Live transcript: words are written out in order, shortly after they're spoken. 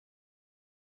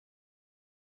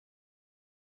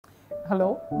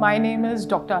Hello, my name is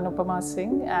Dr. Anupama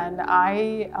Singh and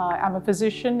I am a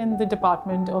physician in the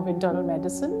Department of Internal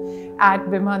Medicine at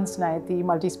Vimhans Nayati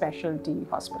Multi-Specialty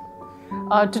Hospital.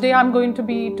 Today I'm going to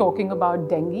be talking about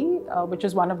dengue, which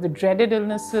is one of the dreaded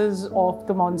illnesses of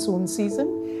the monsoon season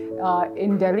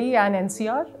in Delhi and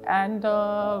NCR, and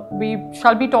we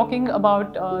shall be talking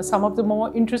about some of the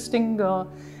more interesting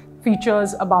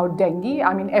features about dengue.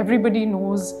 I mean, everybody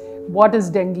knows what is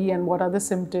dengue and what are the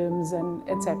symptoms and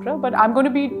etc. But I'm going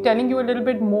to be telling you a little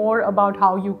bit more about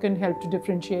how you can help to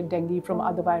differentiate dengue from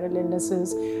other viral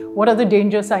illnesses, what are the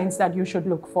danger signs that you should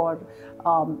look for,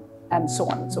 and so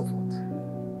on and so forth.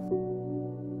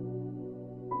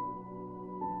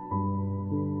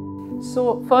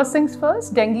 So first things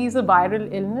first, dengue is a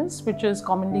viral illness which is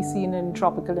commonly seen in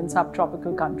tropical and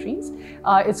subtropical countries.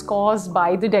 It's caused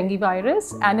by the dengue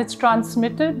virus and it's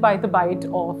transmitted by the bite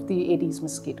of the Aedes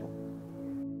mosquito.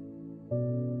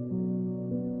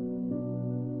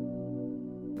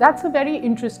 That's a very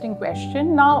interesting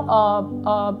question.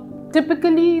 Now,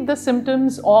 typically the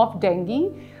symptoms of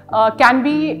dengue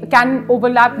can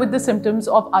overlap with the symptoms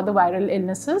of other viral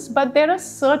illnesses, but there are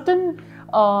certain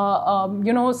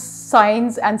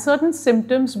signs and certain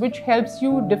symptoms which helps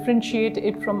you differentiate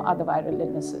it from other viral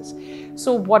illnesses.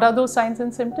 So what are those signs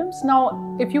and symptoms?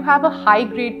 Now, if you have a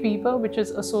high-grade fever which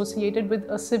is associated with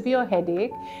a severe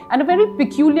headache and a very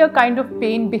peculiar kind of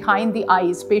pain behind the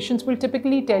eyes, patients will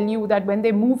typically tell you that when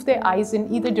they move their eyes in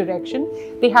either direction,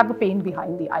 they have a pain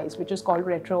behind the eyes, which is called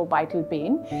retroorbital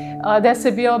pain. There are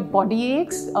severe body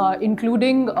aches,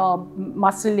 including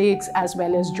muscle aches as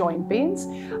well as joint pains.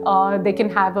 They can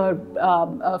have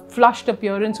a flushed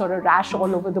appearance or a rash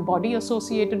all over the body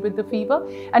associated with the fever,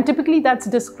 and typically that's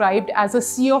described as a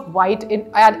sea of white,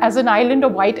 as an island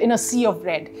of white in a sea of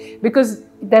red, because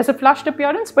there's a flushed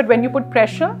appearance, but when you put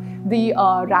pressure, the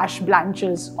rash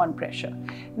blanches on pressure.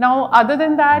 Now, other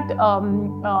than that,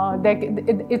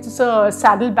 it's a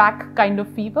saddleback kind of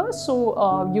fever,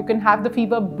 so you can have the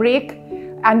fever break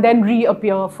and then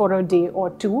reappear for a day or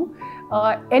two.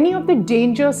 Any of the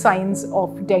danger signs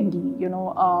of dengue,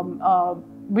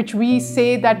 which we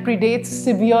say that predates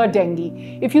severe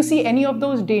dengue. If you see any of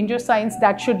those danger signs,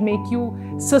 that should make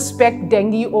you suspect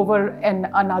dengue over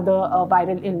another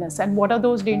viral illness. And what are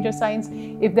those danger signs?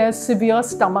 If there's severe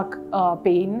stomach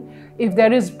pain, if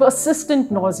there is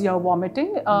persistent nausea,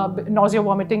 vomiting. Nausea,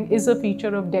 vomiting is a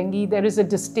feature of dengue. There is a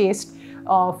distaste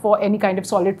for any kind of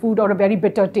solid food or a very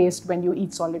bitter taste when you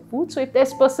eat solid food. So if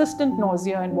there's persistent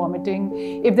nausea and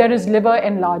vomiting, if there is liver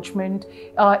enlargement,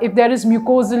 if there is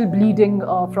mucosal bleeding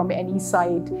from any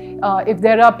side, if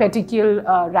there are petechial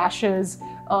rashes,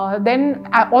 then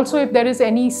also if there is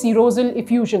any serosal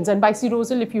effusions, and by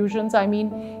serosal effusions I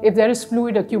mean if there is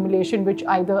fluid accumulation which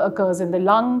either occurs in the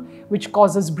lung, which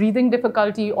causes breathing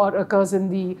difficulty, or occurs in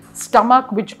the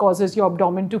stomach, which causes your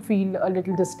abdomen to feel a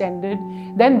little distended,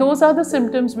 then those are the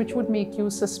symptoms which would make you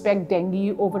suspect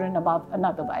dengue over and above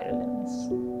another viral illness.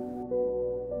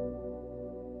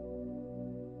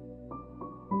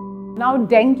 Now,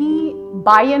 dengue,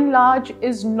 by and large,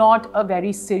 is not a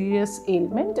very serious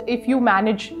ailment if you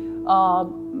manage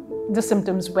the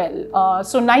symptoms well.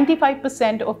 So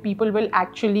 95% of people will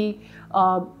actually,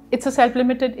 it's a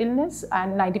self-limited illness,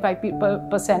 and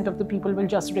 95% of the people will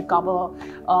just recover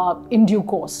in due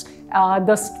course.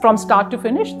 From start to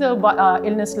finish, the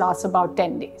illness lasts about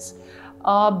 10 days.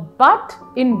 But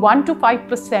in 1 to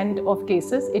 5% of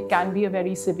cases, it can be a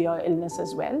very severe illness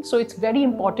as well. So it's very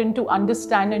important to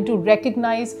understand and to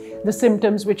recognize the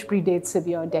symptoms which predate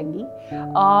severe dengue.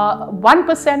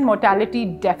 1% mortality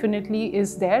definitely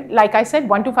is there. Like I said,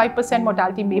 1 to 5%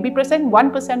 mortality may be present,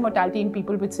 1% mortality in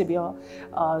people with severe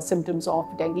symptoms of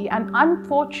dengue. And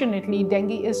unfortunately,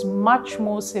 dengue is much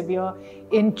more severe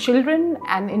in children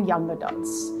and in young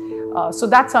adults. So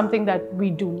that's something that we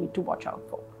do need to watch out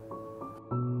for.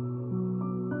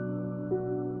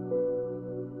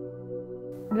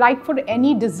 Like for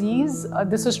any disease,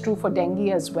 this is true for dengue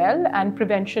as well, and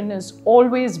prevention is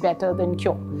always better than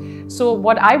cure. So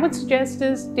what I would suggest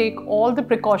is take all the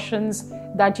precautions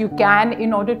that you can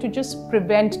in order to just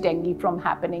prevent dengue from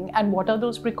happening. And what are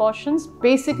those precautions?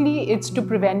 Basically, it's to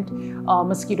prevent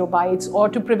mosquito bites, or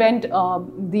to prevent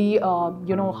the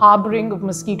harboring of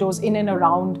mosquitoes in and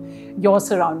around your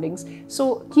surroundings.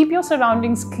 So keep your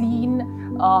surroundings clean.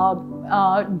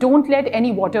 Don't let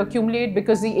any water accumulate,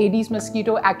 because the Aedes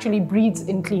mosquito actually breeds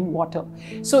in clean water.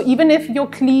 So even if you're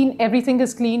clean, everything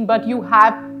is clean, but you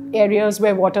have areas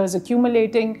where water is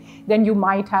accumulating, then you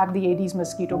might have the Aedes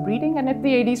mosquito breeding. And if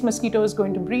the Aedes mosquito is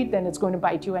going to breed, then it's going to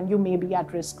bite you and you may be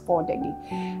at risk for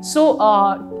dengue. So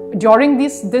during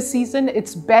this season,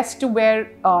 it's best to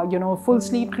wear full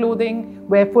sleeve clothing,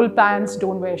 wear full pants,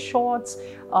 don't wear shorts.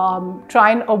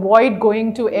 Try and avoid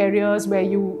going to areas where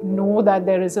you know that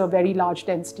there is a very large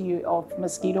density of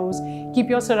mosquitoes. Keep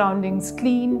your surroundings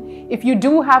clean. If you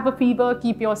do have a fever,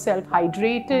 keep yourself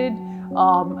hydrated.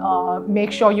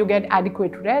 Make sure you get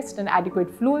adequate rest and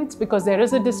adequate fluids, because there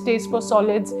is a distaste for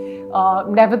solids.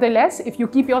 Nevertheless, if you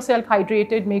keep yourself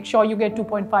hydrated, make sure you get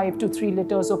 2.5 to 3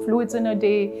 liters of fluids in a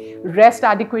day. Rest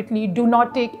adequately. Do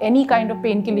not take any kind of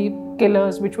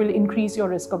painkillers which will increase your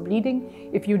risk of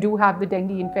bleeding if you do have the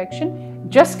dengue infection.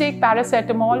 Just take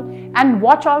paracetamol and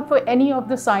watch out for any of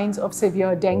the signs of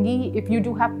severe dengue. If you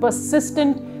do have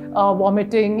persistent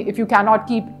vomiting, if you cannot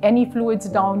keep any fluids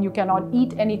down, you cannot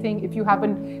eat anything, if you have a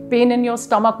pain in your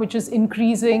stomach which is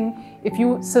increasing, if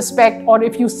you suspect or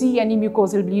if you see any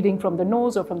mucosal bleeding from the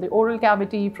nose or from the oral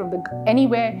cavity, from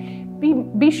anywhere,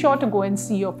 be sure to go and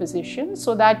see your physician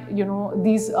so that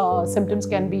these symptoms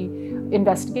can be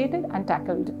investigated and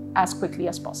tackled as quickly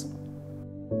as possible.